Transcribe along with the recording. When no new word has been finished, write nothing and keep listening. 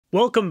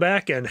Welcome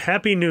back and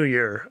Happy New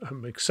Year.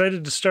 I'm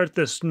excited to start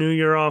this new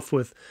year off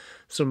with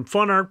some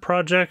fun art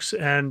projects,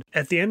 and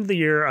at the end of the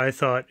year I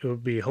thought it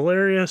would be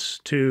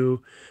hilarious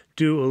to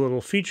do a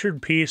little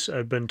featured piece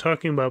I've been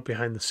talking about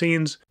behind the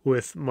scenes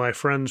with my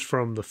friends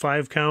from the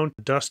 5 Count,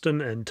 Dustin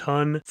and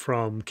Ton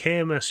from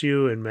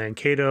KMSU in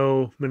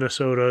Mankato,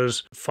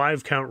 Minnesota's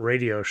 5 Count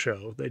radio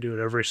show. They do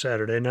it every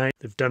Saturday night.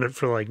 They've done it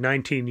for like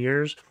 19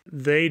 years.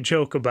 They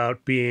joke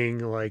about being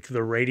like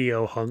the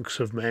radio hunks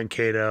of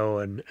Mankato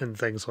and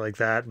things like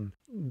that. And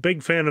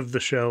big fan of the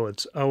show.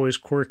 It's always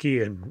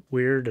quirky and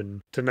weird,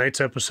 and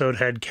tonight's episode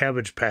had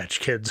Cabbage Patch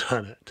Kids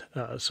on it.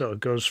 So it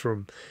goes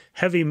from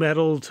heavy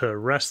metal to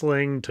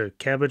wrestling to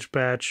Cabbage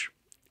Patch,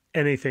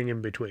 anything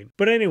in between.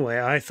 But anyway,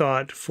 I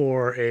thought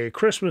for a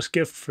Christmas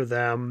gift for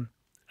them,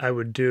 I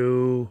would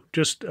do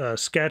just a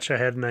sketch. I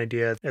had an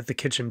idea at the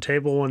kitchen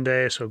table one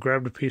day, so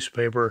grabbed a piece of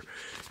paper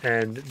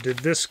and did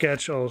this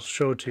sketch. I'll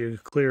show it to you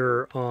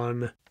clearer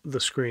on the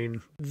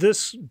screen.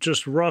 This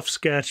just rough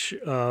sketch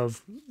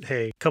of,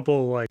 hey, a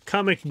couple like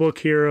comic book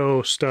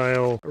hero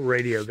style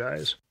radio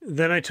guys.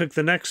 Then I took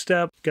the next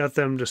step, got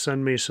them to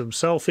send me some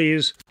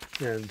selfies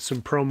and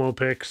some promo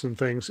pics and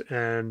things,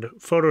 and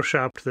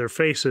photoshopped their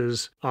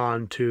faces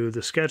onto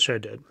the sketch I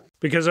did,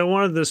 because I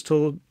wanted this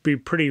to be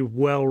pretty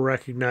well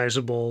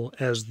recognizable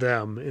as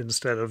them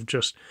instead of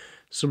just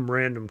some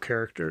random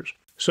characters.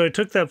 So I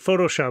took that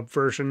Photoshop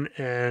version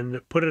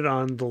and put it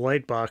on the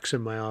light box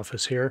in my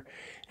office here,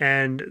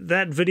 and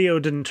that video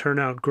didn't turn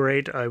out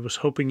great. I was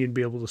hoping you'd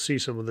be able to see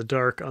some of the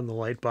dark on the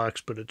light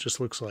box, but it just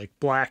looks like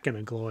black in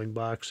a glowing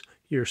box.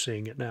 You're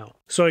seeing it now.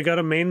 So I got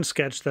a main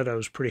sketch that I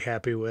was pretty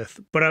happy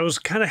with, but I was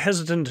kind of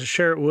hesitant to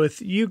share it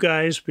with you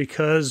guys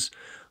because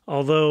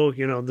although,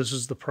 this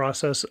is the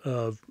process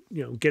of,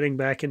 getting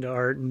back into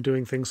art and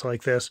doing things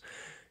like this,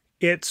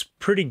 it's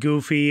pretty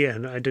goofy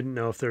and I didn't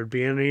know if there'd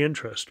be any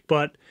interest.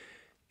 But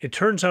it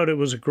turns out it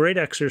was a great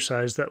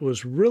exercise that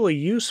was really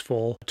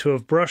useful to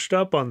have brushed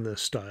up on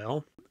this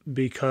style,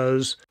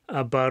 because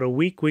about a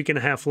week and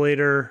a half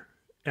later,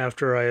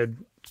 after I had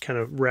kind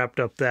of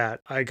wrapped up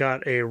that, I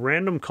got a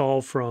random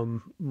call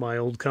from my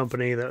old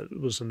company that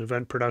was an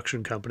event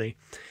production company,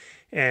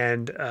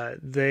 and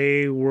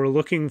they were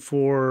looking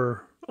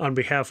for, on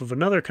behalf of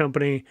another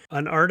company,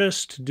 an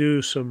artist to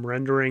do some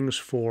renderings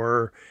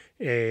for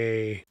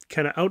a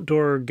kind of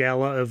outdoor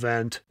gala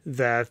event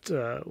that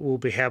will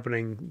be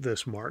happening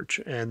this March.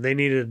 And they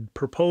needed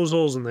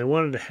proposals and they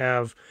wanted to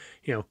have,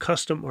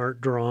 custom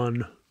art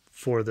drawn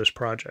for this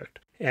project.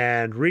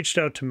 And reached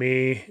out to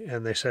me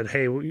and they said,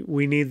 hey,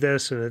 we need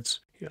this. And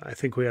it's, I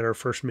think we had our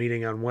first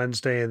meeting on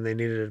Wednesday and they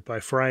needed it by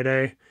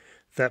Friday.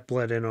 That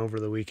bled in over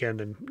the weekend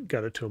and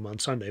got it to them on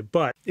Sunday.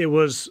 But it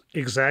was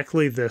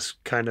exactly this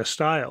kind of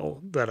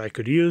style that I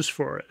could use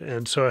for it.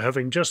 And so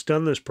having just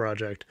done this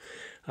project,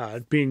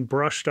 being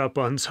brushed up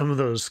on some of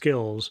those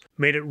skills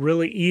made it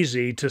really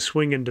easy to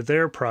swing into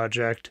their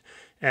project.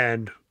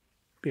 And,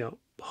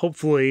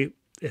 hopefully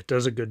it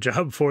does a good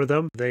job for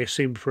them. They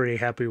seemed pretty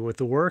happy with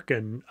the work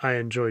and I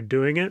enjoyed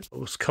doing it. It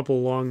was a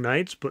couple long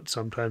nights, but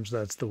sometimes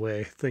that's the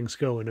way things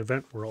go in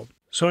event world.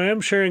 So I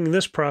am sharing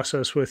this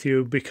process with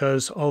you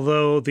because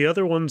although the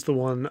other one's the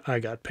one I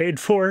got paid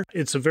for,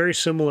 it's a very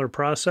similar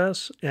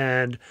process,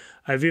 and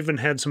I've even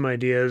had some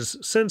ideas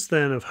since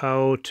then of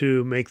how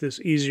to make this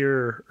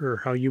easier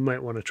or how you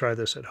might want to try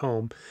this at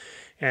home.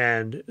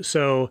 And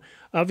so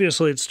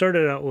obviously it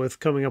started out with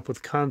coming up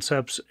with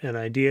concepts and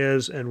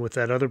ideas, and with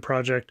that other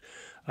project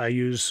I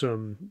use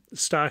some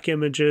stock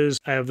images.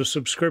 I have a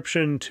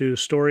subscription to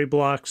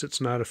Storyblocks.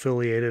 It's not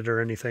affiliated or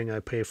anything.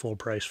 I pay full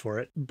price for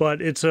it.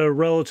 But it's a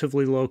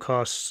relatively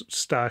low-cost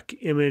stock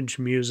image,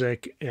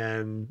 music,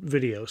 and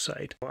video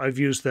site. I've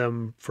used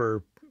them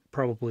for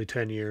probably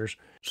 10 years.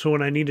 So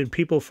when I needed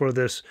people for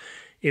this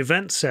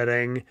event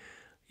setting,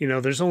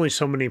 there's only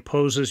so many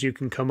poses you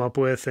can come up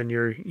with, and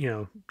you're,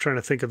 trying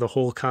to think of the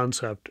whole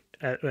concept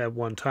at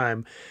one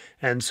time.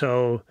 And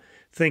so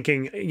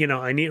thinking,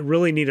 I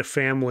really need a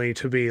family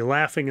to be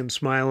laughing and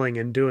smiling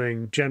and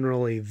doing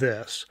generally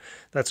this.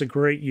 That's a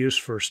great use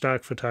for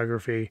stock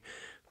photography,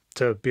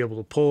 to be able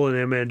to pull an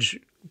image,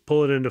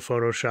 pull it into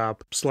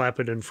Photoshop, slap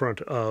it in front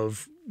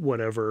of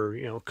whatever,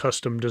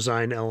 custom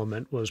design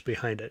element was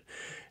behind it.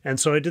 And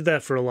so I did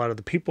that for a lot of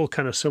the people,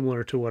 kind of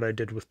similar to what I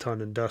did with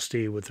Ton and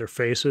Dusty with their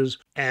faces,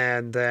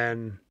 and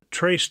then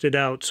traced it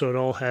out so it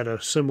all had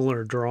a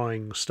similar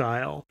drawing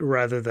style,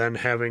 rather than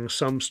having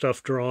some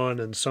stuff drawn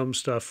and some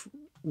stuff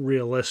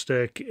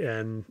realistic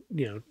and,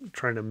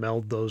 trying to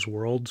meld those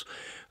worlds.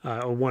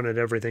 I wanted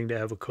everything to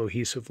have a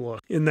cohesive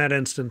look. In that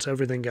instance,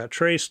 everything got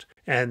traced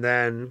and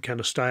then kind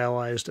of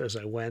stylized as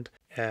I went.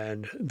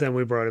 And then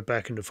we brought it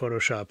back into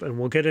Photoshop, and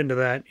we'll get into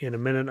that in a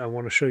minute. I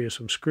want to show you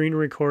some screen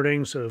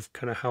recordings of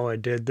kind of how I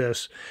did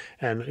this.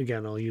 And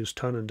again, I'll use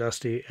Ton and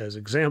Dusty as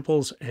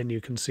examples, and you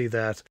can see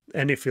that.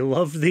 And if you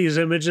love these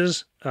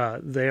images,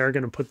 they are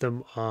going to put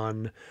them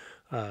on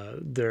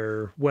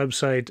their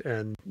website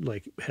and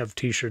have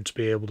t-shirts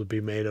be able to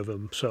be made of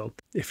them. So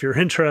if you're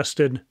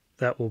interested,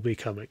 that will be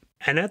coming.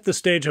 And at the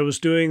stage I was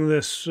doing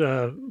this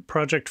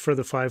project for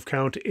the 5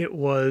 Count, it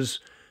was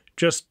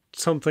just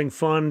something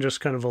fun,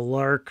 just kind of a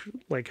lark.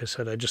 Like I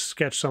said, I just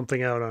sketched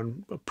something out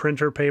on a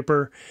printer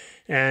paper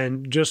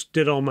and just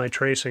did all my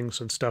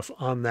tracings and stuff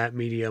on that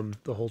medium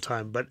the whole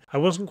time. But I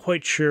wasn't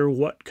quite sure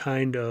what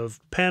kind of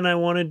pen I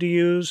wanted to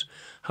use,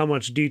 how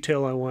much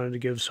detail I wanted to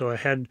give, so I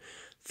had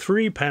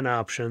 3 pen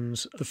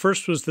options. The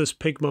first was this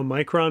Pigma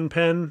Micron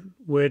pen,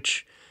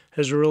 which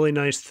has a really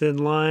nice thin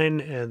line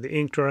and the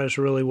ink dries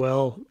really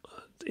well.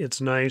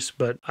 It's nice,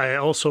 but I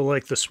also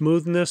like the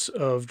smoothness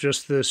of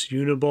just this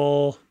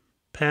Uniball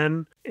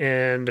pen.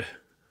 And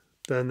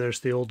then there's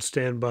the old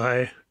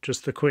standby,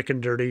 just the quick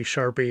and dirty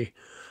Sharpie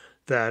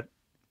that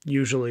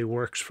usually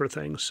works for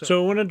things.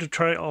 So I wanted to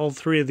try all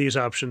 3 of these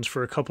options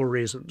for a couple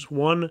reasons.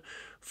 One,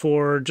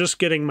 for just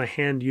getting my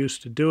hand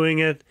used to doing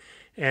it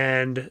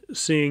and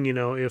seeing,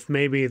 if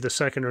maybe the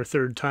second or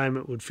third time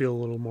it would feel a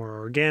little more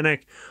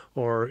organic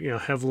or,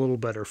 have a little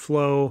better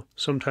flow.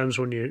 Sometimes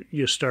when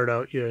you start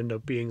out, you end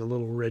up being a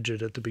little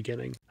rigid at the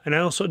beginning. And I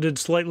also did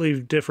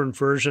slightly different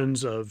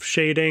versions of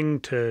shading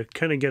to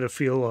kind of get a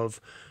feel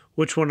of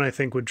which one I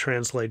think would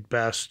translate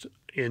best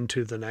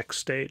into the next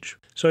stage.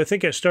 So I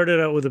think I started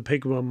out with a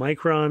Pigma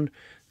Micron,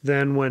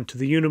 then went to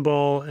the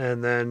Uniball,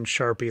 and then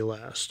Sharpie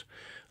last.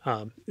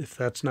 If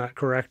that's not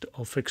correct,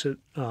 I'll fix it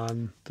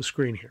on the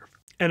screen here.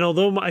 And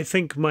although I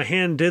think my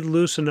hand did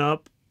loosen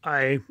up,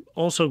 I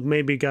also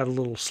maybe got a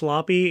little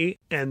sloppy,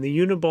 and the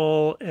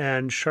Uniball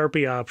and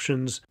Sharpie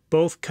options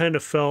both kind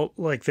of felt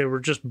like they were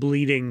just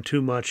bleeding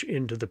too much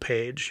into the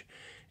page.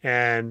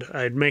 And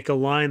I'd make a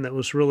line that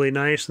was really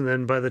nice, and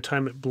then by the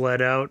time it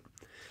bled out,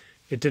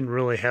 it didn't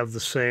really have the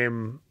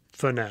same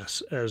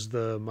finesse as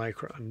the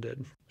Micron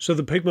did. So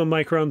the Pigma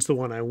Micron's the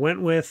one I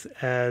went with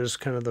as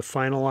kind of the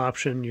final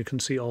option. You can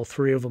see all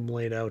 3 of them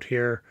laid out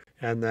here,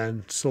 and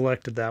then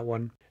selected that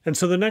one. And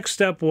so the next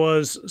step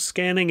was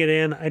scanning it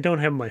in. I don't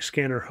have my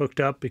scanner hooked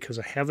up because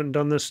I haven't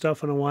done this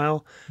stuff in a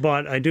while,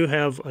 but I do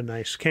have a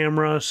nice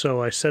camera, so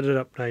I set it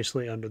up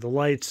nicely under the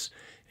lights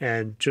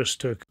and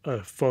just took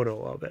a photo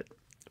of it.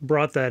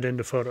 Brought that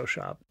into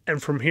Photoshop.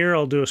 And from here,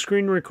 I'll do a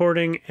screen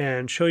recording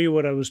and show you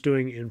what I was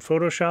doing in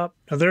Photoshop.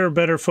 Now, there are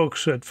better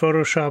folks at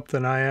Photoshop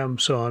than I am,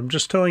 so I'm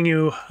just telling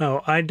you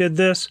how I did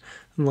this.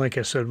 And like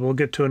I said, we'll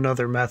get to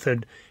another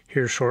method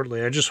here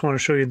shortly. I just want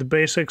to show you the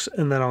basics,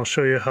 and then I'll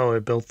show you how I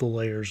built the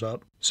layers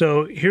up.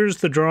 So here's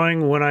the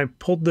drawing. When I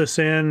pulled this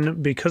in,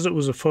 because it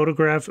was a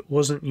photograph, it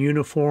wasn't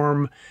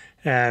uniform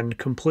and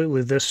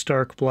completely this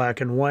stark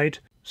black and white.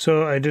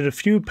 So I did a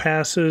few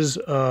passes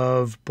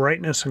of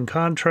brightness and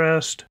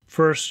contrast.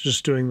 First,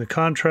 just doing the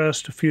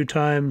contrast a few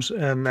times,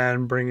 and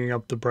then bringing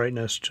up the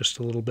brightness just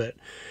a little bit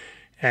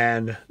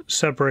and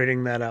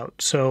separating that out.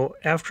 So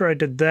after I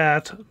did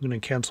that, I'm going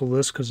to cancel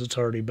this because it's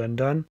already been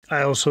done.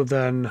 I also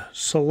then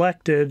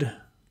selected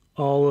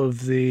all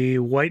of the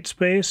white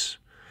space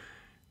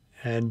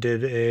and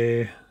did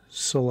a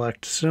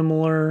select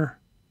similar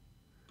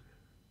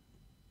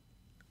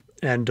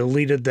and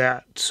deleted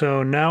that.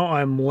 So now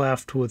I'm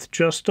left with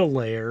just a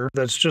layer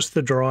that's just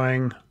the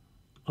drawing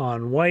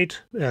on white,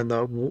 and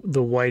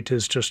the white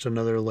is just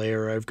another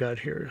layer I've got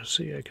here.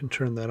 See, I can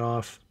turn that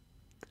off.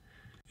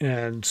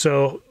 And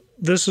so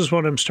this is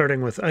what I'm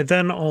starting with. I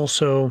then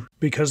also,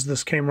 because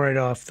this came right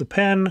off the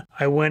pen,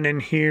 I went in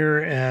here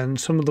and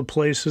some of the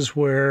places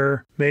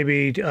where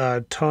maybe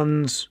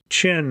Tun's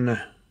chin,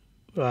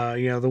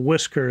 the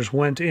whiskers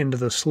went into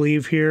the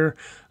sleeve here,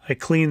 I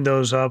cleaned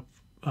those up.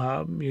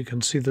 You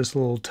can see this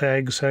little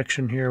tag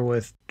section here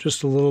with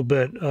just a little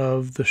bit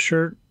of the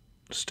shirt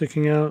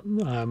sticking out.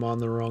 I'm on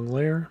the wrong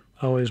layer.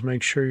 Always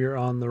make sure you're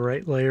on the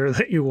right layer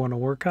that you want to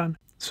work on.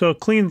 So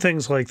clean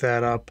things like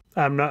that up.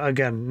 I'm not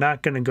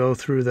going to go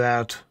through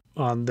that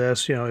on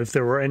this. If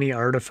there were any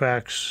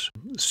artifacts,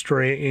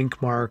 stray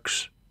ink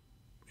marks,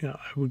 I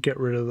would get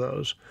rid of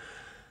those.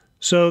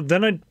 So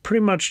then I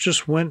pretty much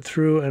just went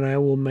through, and I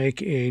will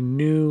make a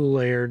new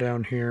layer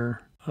down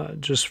here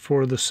just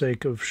for the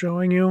sake of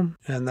showing you.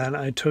 And then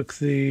I took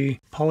the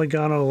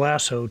polygonal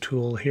lasso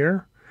tool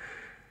here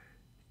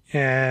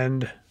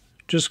and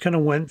just kind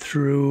of went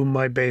through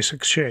my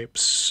basic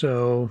shapes.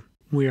 So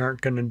we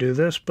aren't going to do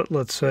this, but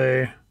let's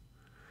say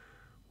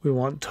we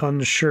want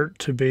Tun's shirt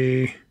to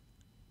be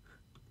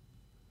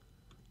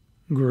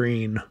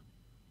green.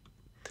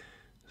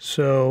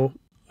 So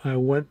I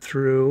went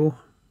through,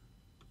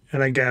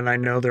 and again, I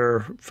know there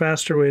are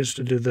faster ways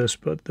to do this,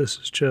 but this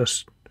is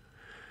just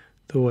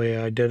the way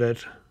I did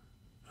it.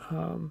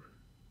 The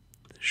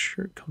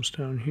shirt comes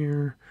down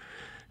here.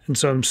 And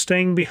so I'm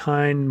staying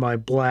behind my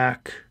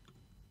black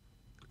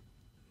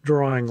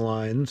drawing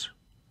lines.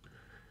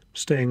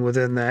 Staying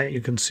within that,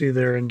 you can see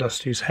there in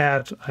Dusty's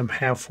hat, I'm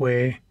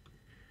halfway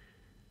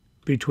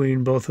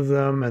between both of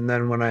them, and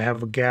then when I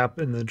have a gap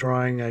in the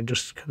drawing, I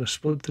just kind of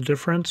split the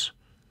difference.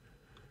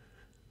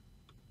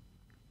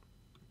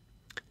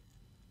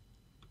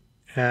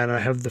 And I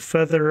have the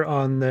feather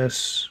on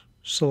this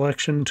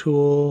selection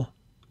tool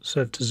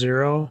set to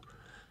 0,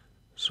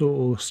 so it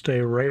will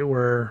stay right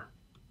where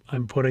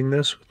I'm putting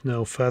this with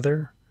no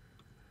feather.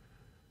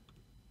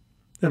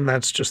 And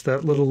that's just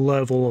that little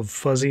level of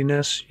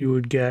fuzziness you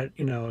would get,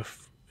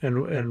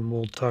 and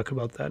we'll talk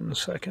about that in a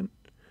second.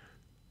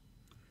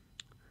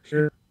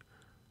 Here,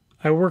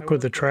 I work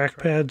with a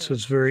trackpad, so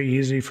it's very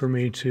easy for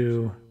me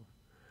to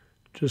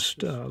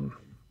just,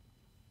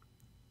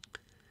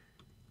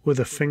 with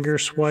a finger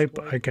swipe,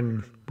 I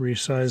can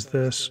resize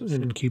this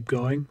and keep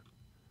going,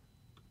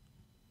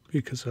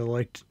 because I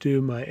like to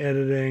do my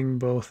editing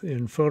both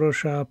in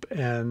Photoshop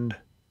and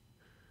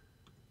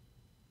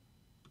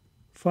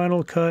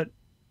Final Cut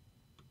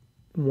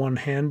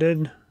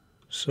one-handed.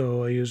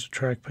 So I use a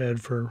trackpad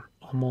for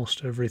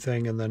almost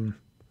everything, and then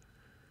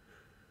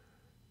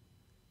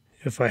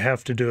if I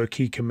have to do a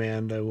key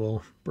command, I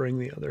will bring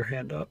the other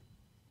hand up.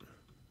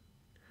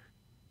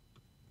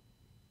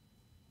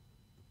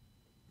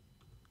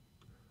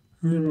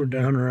 And we're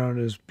down around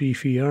his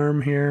beefy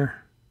arm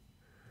here.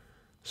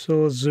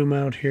 So let's zoom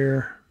out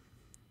here,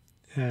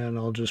 and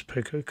I'll just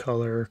pick a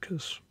color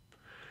because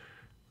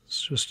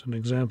it's just an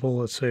example.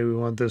 Let's say we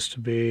want this to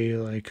be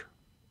like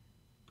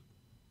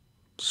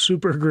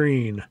super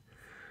green.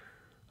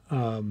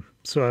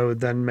 So I would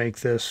then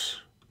make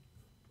this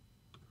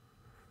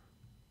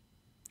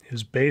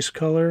his base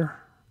color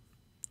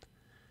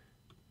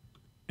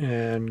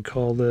and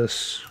call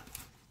this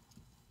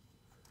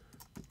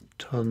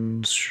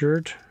Ton's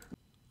shirt.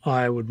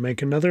 I would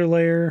make another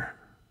layer,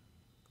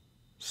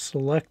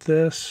 select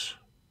this,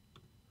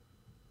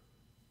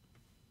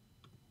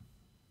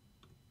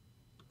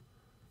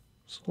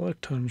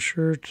 select Ton's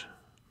shirt,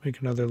 make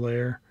another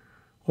layer.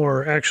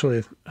 Or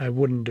actually, I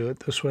wouldn't do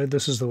it this way.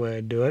 This is the way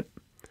I'd do it.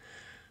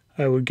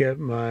 I would get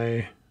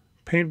my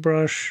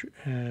paintbrush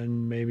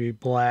and maybe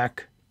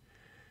black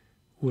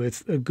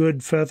with a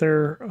good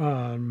feather,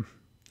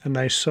 a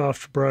nice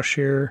soft brush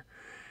here,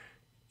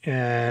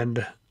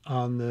 and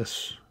on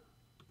this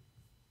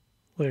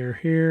layer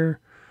here,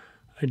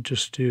 I'd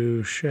just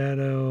do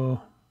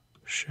shadow,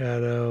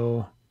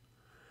 shadow,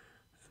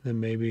 and then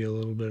maybe a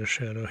little bit of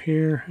shadow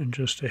here, and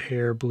just a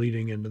hair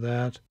bleeding into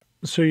that.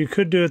 So you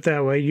could do it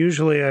that way.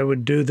 Usually I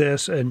would do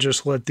this and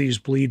just let these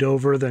bleed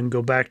over, then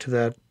go back to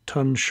that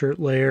Ton shirt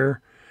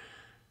layer,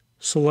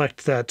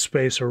 select that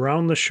space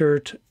around the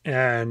shirt,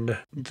 and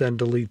then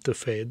delete the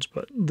fades.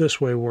 But this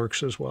way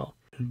works as well.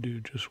 And do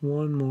just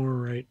one more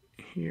right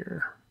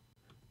here.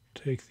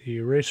 Take the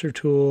eraser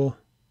tool.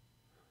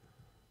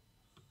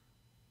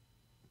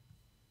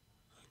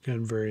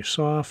 Again, very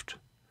soft.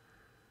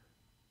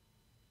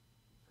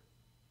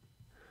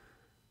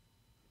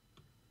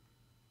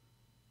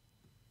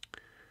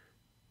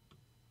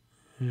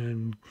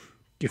 And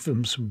give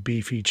them some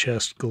beefy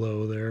chest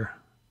glow there.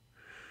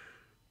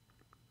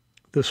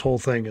 This whole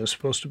thing is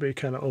supposed to be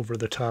kind of over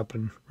the top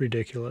and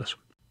ridiculous.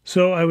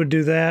 So I would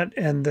do that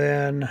and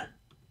then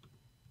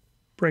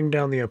bring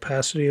down the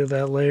opacity of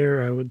that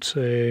layer. I would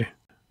say,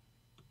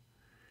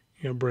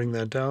 bring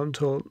that down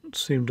until it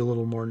seemed a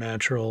little more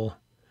natural.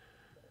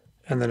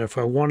 And then if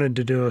I wanted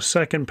to do a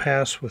second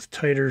pass with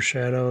tighter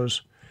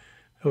shadows,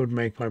 I would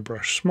make my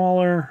brush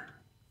smaller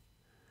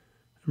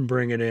and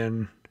bring it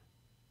in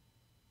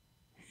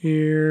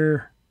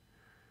here,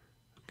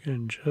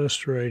 again,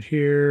 just right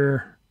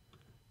here,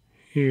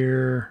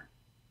 here,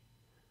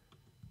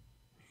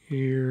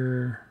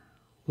 here,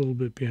 a little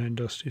bit behind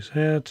Dusty's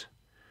hat,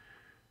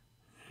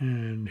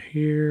 and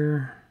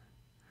here.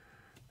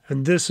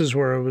 And this is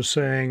where I was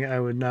saying I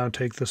would now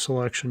take the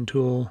selection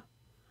tool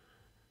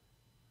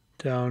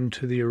down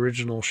to the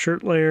original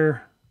shirt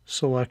layer,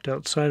 select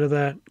outside of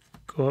that,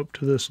 go up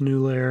to this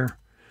new layer,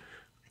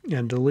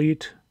 and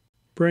delete.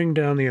 Bring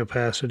down the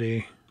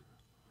opacity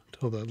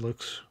until that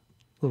looks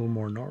a little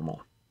more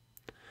normal.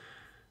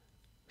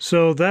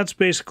 So that's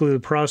basically the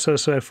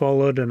process I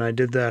followed, and I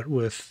did that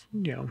with,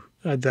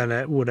 then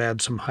I would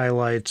add some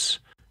highlights,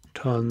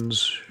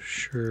 Tons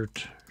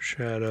shirt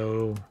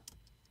shadow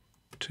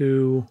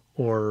 2,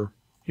 or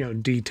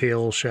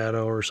detail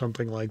shadow or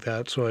something like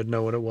that, so I'd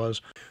know what it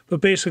was. But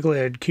basically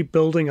I'd keep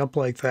building up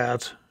like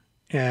that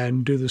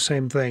and do the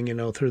same thing,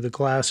 through the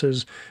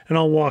glasses, and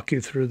I'll walk you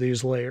through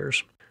these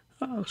layers.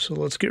 So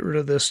let's get rid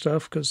of this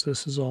stuff because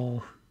this is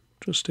all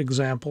just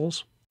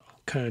examples.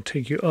 Kind of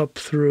take you up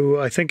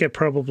through. I think I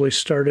probably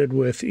started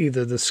with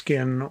either the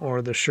skin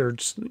or the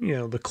shirts,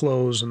 the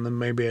clothes, and then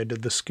maybe I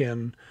did the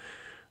skin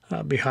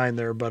behind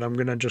there, but I'm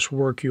going to just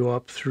work you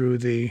up through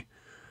the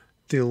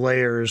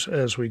layers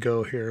as we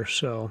go here.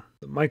 So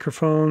the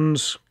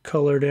microphones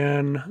colored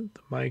in,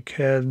 the mic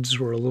heads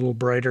were a little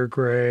brighter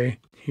gray.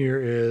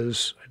 Here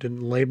is, I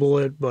didn't label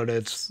it, but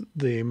it's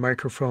the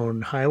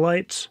microphone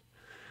highlights.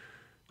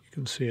 You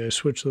can see I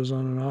switch those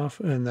on and off.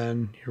 And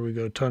then here we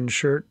go, Ton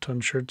shirt. Ton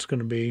shirt's going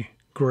to be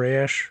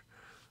grayish.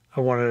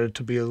 I wanted it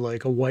to be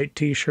like a white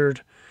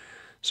t-shirt.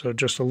 So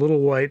just a little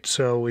white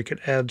so we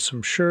could add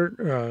some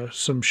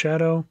some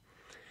shadow.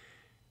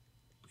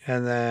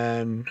 And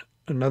then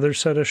another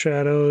set of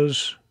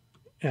shadows.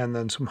 And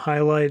then some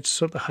highlights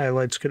so the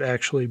highlights could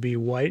actually be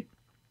white.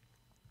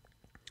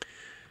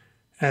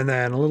 And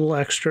then a little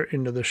extra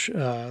into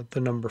the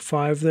number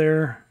 5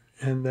 there.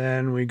 And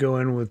then we go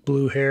in with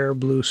blue hair,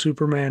 blue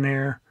Superman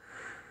hair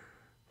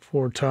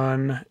for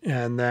Ton,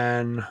 and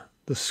then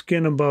the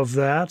skin above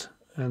that.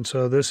 And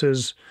so this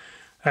is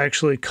I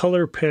actually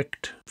color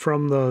picked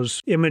from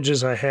those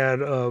images I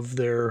had of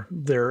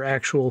their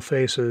actual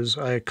faces.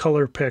 I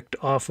color picked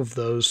off of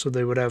those so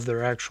they would have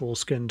their actual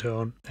skin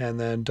tone. And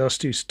then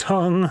Dusty's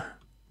tongue,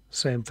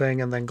 same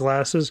thing. And then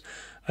glasses,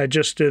 I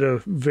just did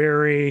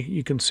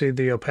you can see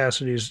the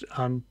opacity's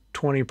on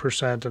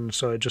 20%, and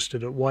so I just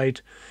did it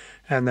white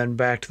and then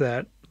backed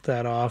that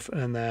off,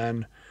 and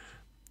then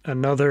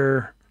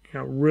another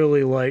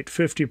really light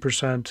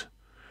 50%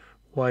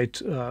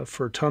 white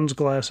for Ton's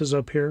glasses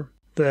up here.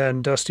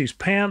 Then Dusty's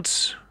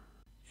pants,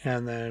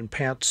 and then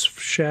pants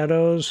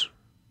shadows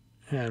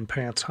and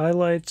pants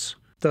highlights.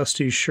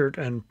 Dusty's shirt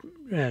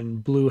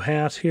and blue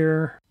hat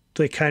here.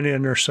 They kind of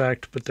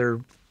intersect, but they're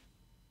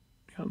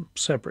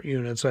separate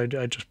units. I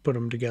just put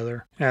them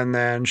together. And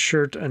then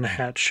shirt and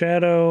hat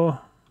shadow,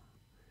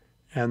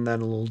 and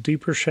then a little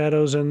deeper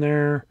shadows in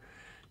there,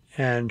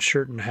 and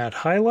shirt and hat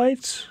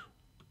highlights.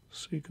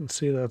 So you can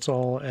see that's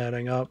all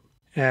adding up.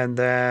 And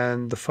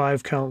then the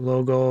 5-count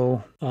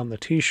logo on the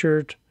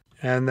t-shirt.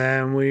 And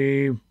then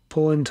we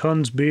pull in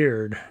Ton's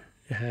beard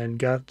and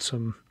got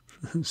some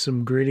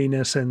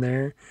grittiness in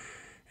there.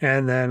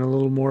 And then a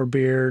little more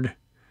beard.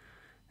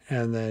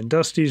 And then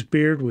Dusty's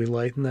beard, we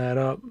lighten that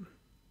up.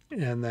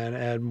 And then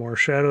add more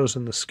shadows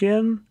in the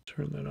skin.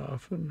 Turn that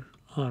off and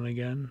on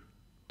again.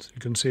 So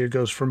you can see it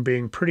goes from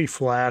being pretty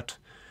flat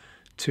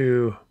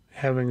to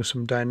having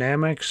some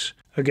dynamics.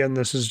 Again,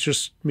 this is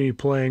just me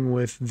playing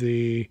with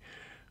the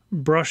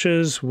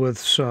brushes with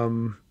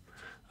some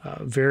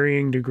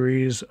varying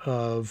degrees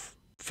of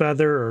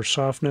feather or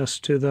softness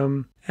to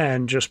them,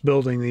 and just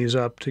building these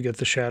up to get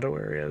the shadow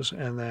areas.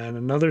 And then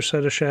another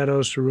set of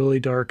shadows to really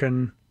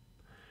darken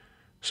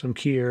some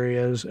key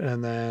areas,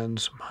 and then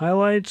some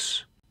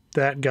highlights.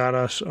 That got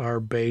us our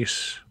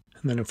base.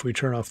 And then if we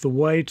turn off the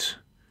white,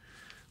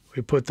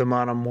 we put them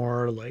on a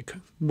more like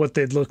what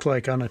they'd look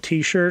like on a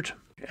t-shirt.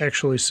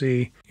 Actually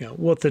see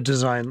what the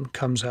design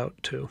comes out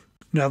to.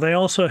 Now they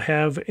also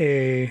have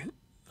a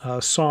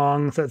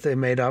song that they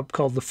made up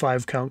called the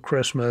 5-Count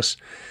Christmas,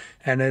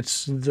 and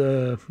it's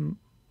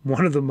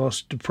one of the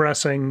most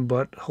depressing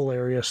but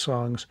hilarious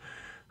songs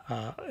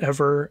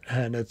ever,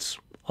 and it's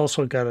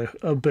also got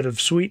a bit of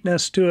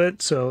sweetness to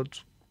it, so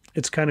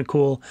it's kind of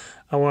cool.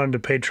 I wanted to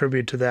pay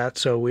tribute to that,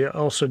 so we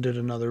also did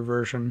another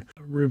version,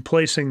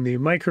 replacing the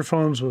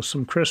microphones with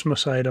some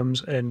Christmas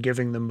items and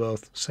giving them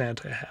both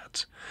Santa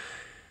hats.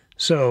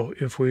 So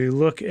if we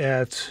look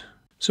at,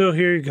 so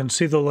here you can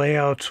see the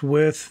layout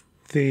with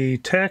the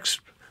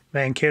text,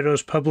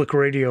 Mankato's Public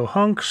Radio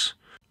Hunks,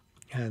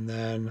 and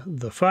then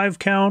the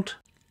 5-count,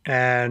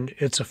 and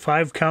it's a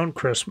 5-count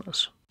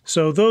Christmas.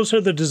 So those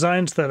are the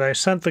designs that I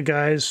sent the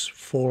guys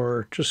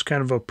for just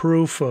kind of a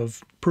proof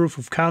of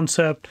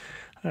concept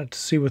to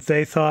see what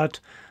they thought.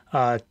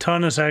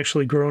 Ton has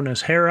actually grown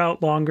his hair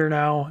out longer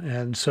now,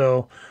 and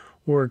so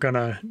we're going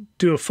to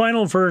do a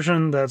final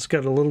version that's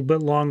got a little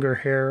bit longer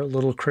hair, a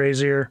little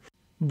crazier,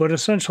 but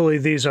essentially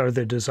these are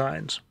the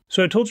designs.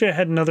 So I told you I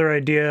had another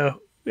idea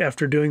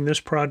after doing this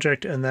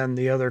project and then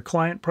the other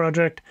client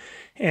project,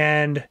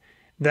 and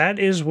that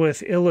is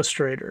with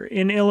Illustrator.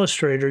 In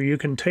Illustrator, you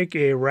can take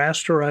a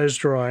rasterized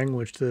drawing,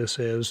 which this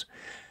is,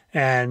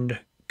 and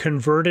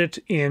convert it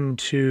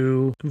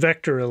into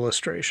vector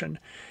illustration.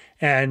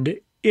 And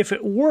if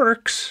it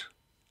works,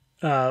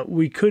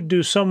 we could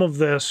do some of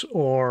this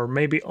or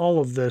maybe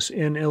all of this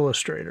in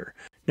Illustrator.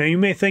 Now you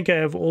may think I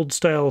have old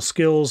style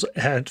skills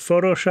at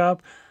Photoshop.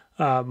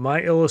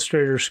 My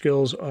Illustrator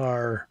skills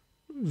are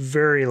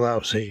very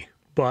lousy,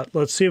 but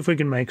let's see if we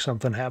can make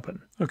something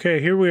happen. Okay,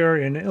 here we are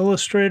in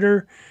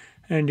Illustrator,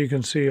 and you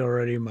can see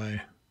already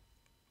my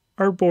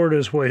artboard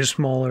is way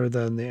smaller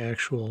than the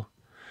actual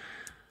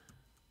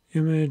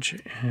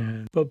image,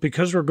 but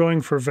because we're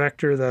going for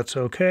vector, that's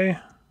okay.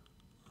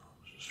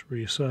 Just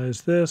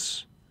resize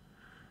this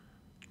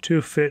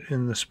to fit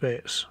in the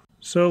space.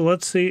 So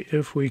let's see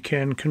if we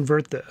can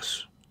convert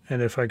this,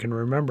 and if I can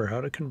remember how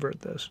to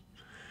convert this.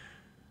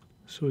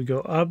 So we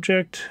go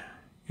Object,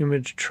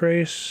 Image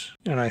Trace,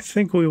 and I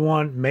think we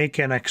want Make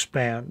and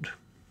Expand.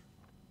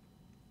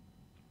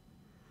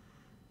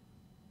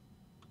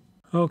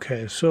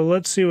 Okay, so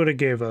let's see what it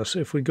gave us.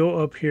 If we go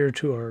up here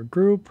to our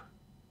group,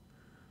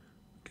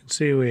 you can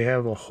see we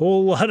have a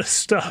whole lot of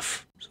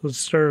stuff. So let's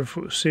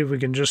see if we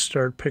can just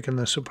start picking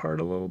this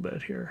apart a little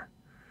bit here.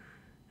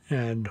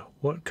 And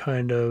what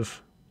kind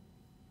of...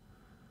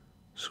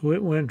 So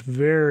it went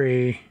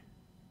very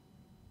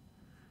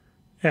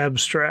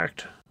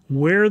abstract.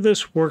 Where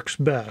this works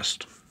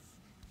best,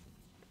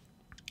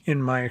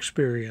 in my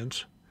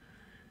experience,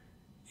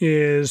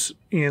 is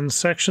in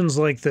sections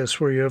like this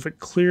where you have it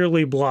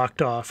clearly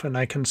blocked off, and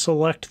I can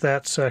select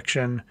that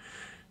section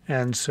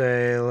and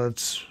say,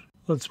 let's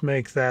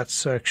make that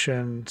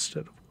section,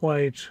 instead of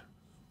white,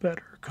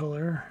 better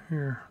color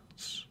here.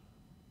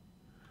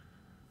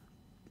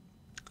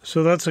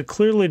 So that's a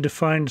clearly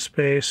defined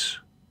space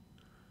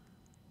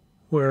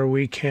where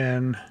we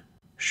can,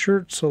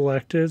 shirt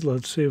selected,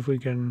 let's see if we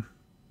can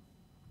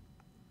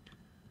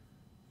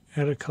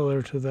add a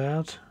color to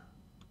that.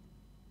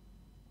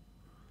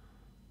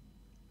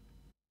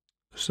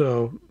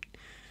 So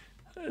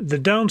The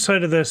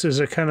downside of this is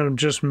it kind of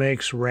just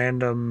makes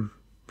random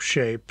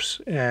shapes,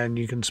 and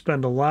you can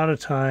spend a lot of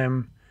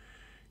time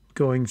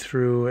going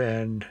through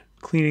and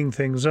cleaning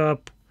things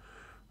up,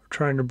 or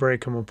trying to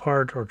break them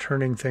apart, or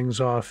turning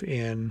things off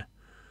in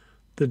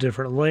the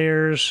different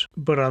layers.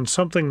 But on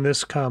something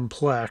this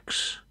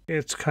complex,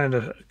 it's kind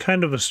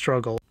of a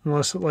struggle.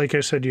 Unless, like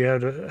I said, you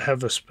have to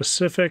have a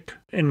specific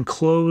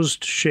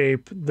enclosed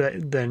shape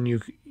that then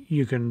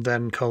you can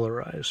then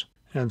colorize.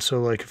 And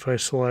so, like, if I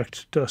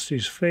select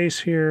Dusty's face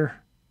here,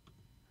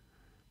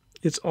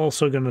 it's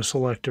also going to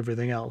select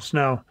everything else.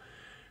 Now,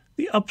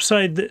 the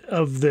upside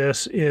of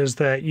this is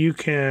that you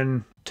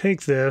can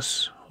take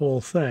this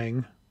whole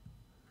thing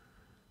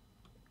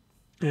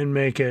and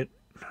make it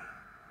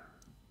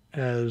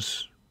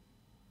as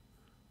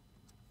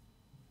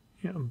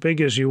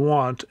big as you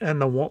want, and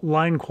the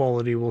line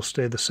quality will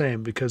stay the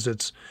same because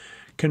it's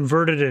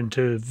converted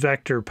into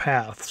vector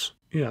paths.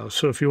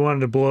 So if you wanted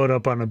to blow it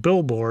up on a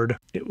billboard,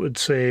 it would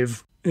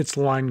save its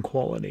line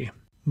quality.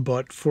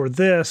 But for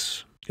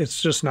this,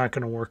 it's just not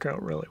going to work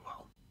out really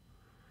well.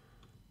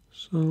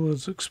 So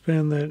let's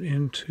expand that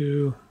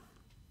into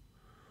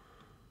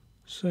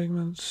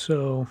segments.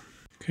 So,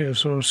 okay,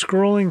 so I'm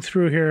scrolling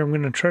through here. I'm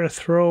going to try to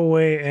throw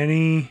away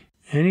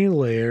any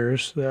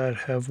layers that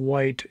have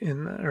white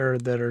in or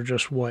that are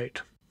just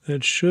white.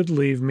 That should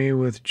leave me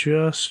with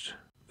just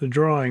the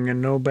drawing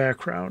and no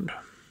background.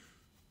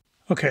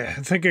 Okay,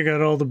 I think I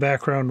got all the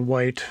background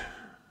white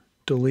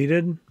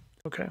deleted.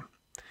 Okay,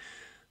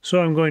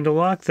 so I'm going to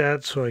lock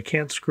that so I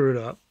can't screw it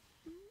up.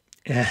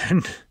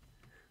 And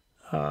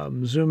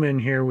zoom in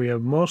here. We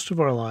have most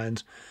of our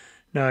lines.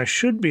 Now I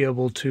should be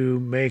able to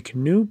make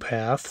new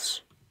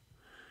paths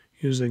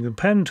using the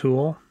pen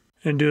tool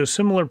and do a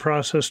similar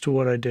process to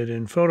what I did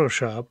in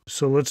Photoshop.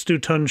 So let's do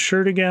Tun's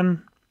shirt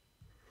again.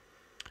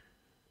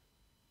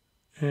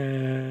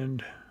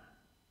 And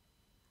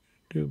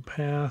do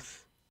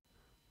path.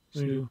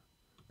 Do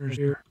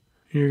here.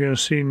 You're going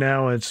to see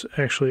now it's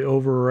actually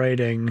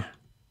overwriting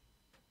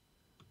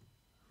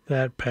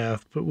that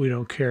path, but we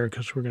don't care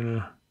because we're going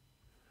to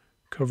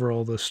cover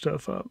all this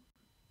stuff up.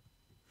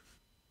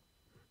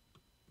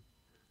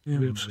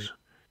 Oops.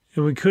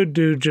 And we could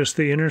do just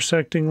the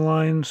intersecting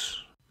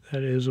lines.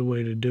 That is a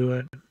way to do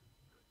it.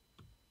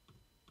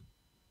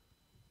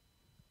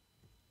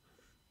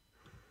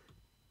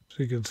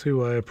 So you can see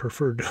why I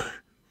prefer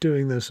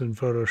doing this in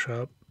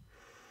Photoshop.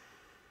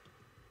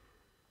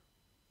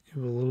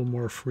 You have a little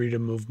more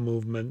freedom of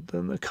movement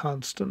than the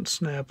constant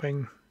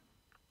snapping,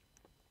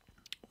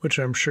 which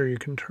I'm sure you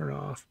can turn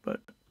off,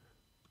 but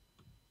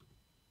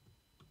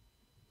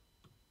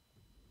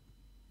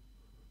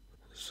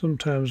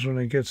sometimes when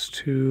it gets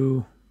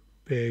too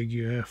big,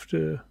 you have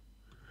to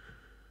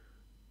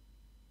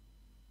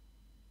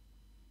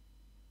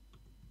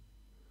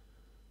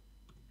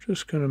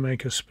just going to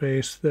make a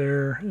space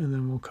there, and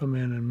then we'll come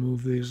in and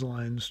move these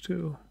lines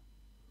to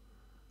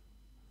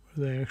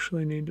where they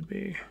actually need to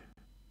be.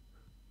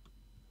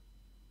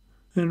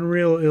 And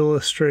real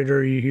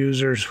Illustrator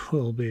users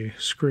will be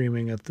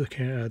screaming at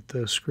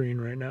the screen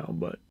right now,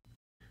 but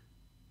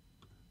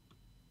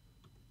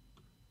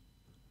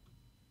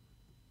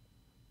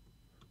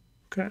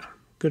okay,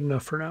 good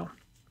enough for now.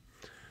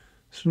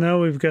 So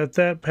now we've got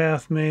that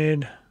path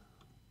made,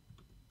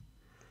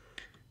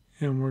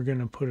 and we're going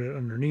to put it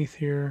underneath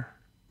here.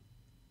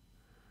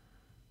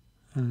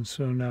 And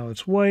so now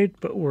it's white,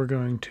 but we're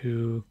going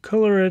to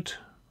color it.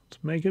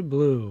 Let's make it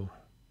blue.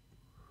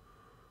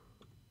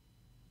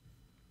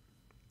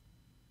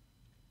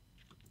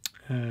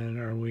 And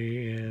are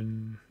we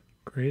in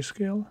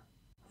grayscale?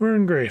 We're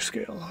in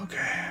grayscale,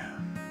 okay.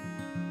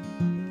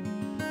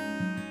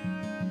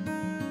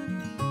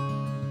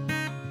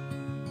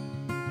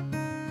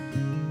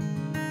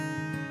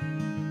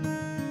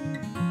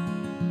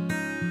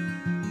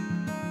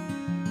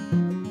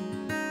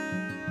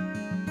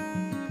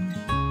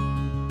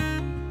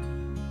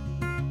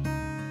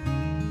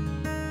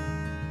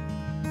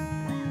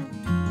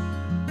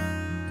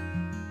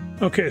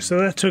 Okay, so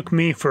that took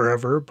me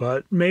forever,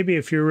 but maybe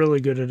if you're really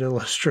good at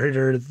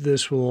Illustrator,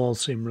 this will all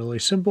seem really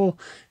simple,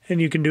 and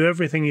you can do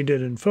everything you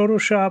did in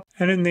Photoshop,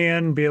 and in the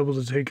end be able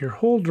to take your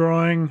whole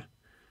drawing,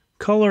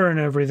 color and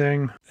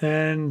everything,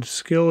 and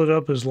scale it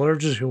up as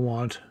large as you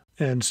want,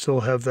 and still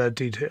have that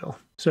detail.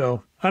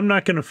 So I'm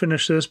not going to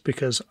finish this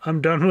because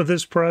I'm done with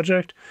this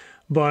project,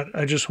 but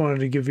I just wanted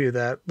to give you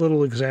that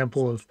little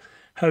example of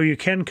how you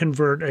can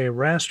convert a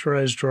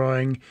rasterized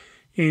drawing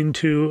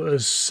into a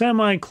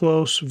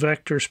semi-close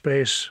vector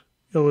space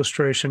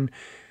illustration.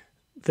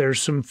 There's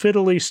some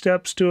fiddly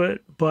steps to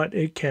it, but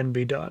it can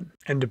be done.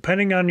 And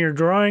depending on your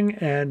drawing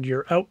and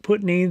your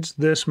output needs,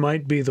 this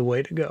might be the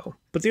way to go.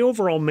 But the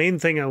overall main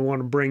thing I want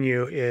to bring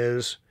you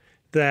is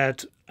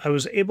that I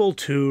was able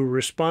to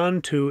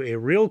respond to a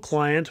real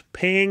client,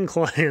 paying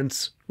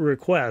client's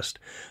request,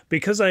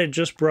 because I had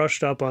just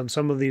brushed up on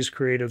some of these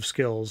creative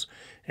skills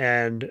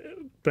and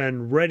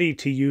been ready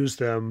to use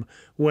them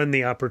when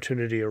the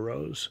opportunity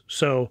arose.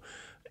 So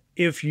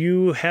if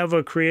you have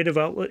a creative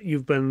outlet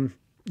you've been,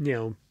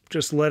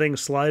 just letting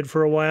slide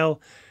for a while,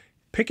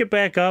 pick it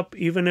back up,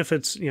 even if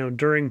it's,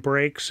 during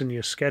breaks and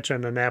you sketch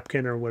on a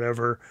napkin or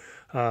whatever.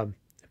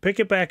 Pick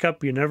it back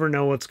up. You never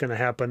know what's going to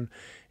happen.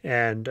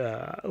 And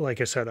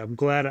like I said, I'm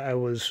glad I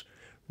was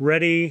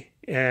ready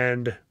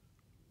and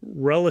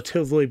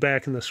relatively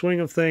back in the swing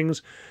of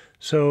things,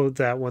 so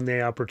that when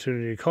the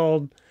opportunity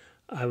called,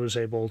 I was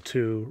able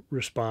to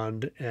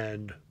respond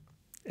and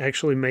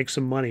actually make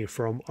some money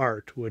from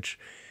art, which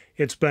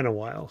it's been a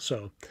while.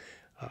 So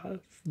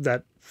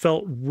that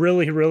felt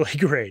really, really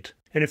great.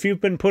 And if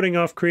you've been putting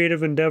off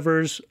creative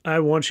endeavors, I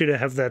want you to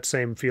have that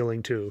same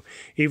feeling too.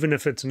 Even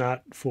if it's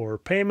not for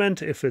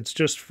payment, if it's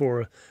just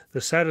for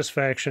the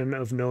satisfaction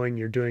of knowing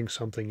you're doing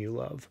something you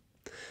love.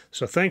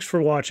 So thanks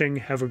for watching.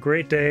 Have a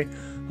great day.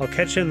 I'll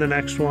catch you in the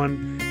next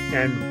one.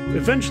 And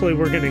eventually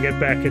we're going to get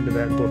back into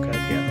that book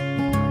idea.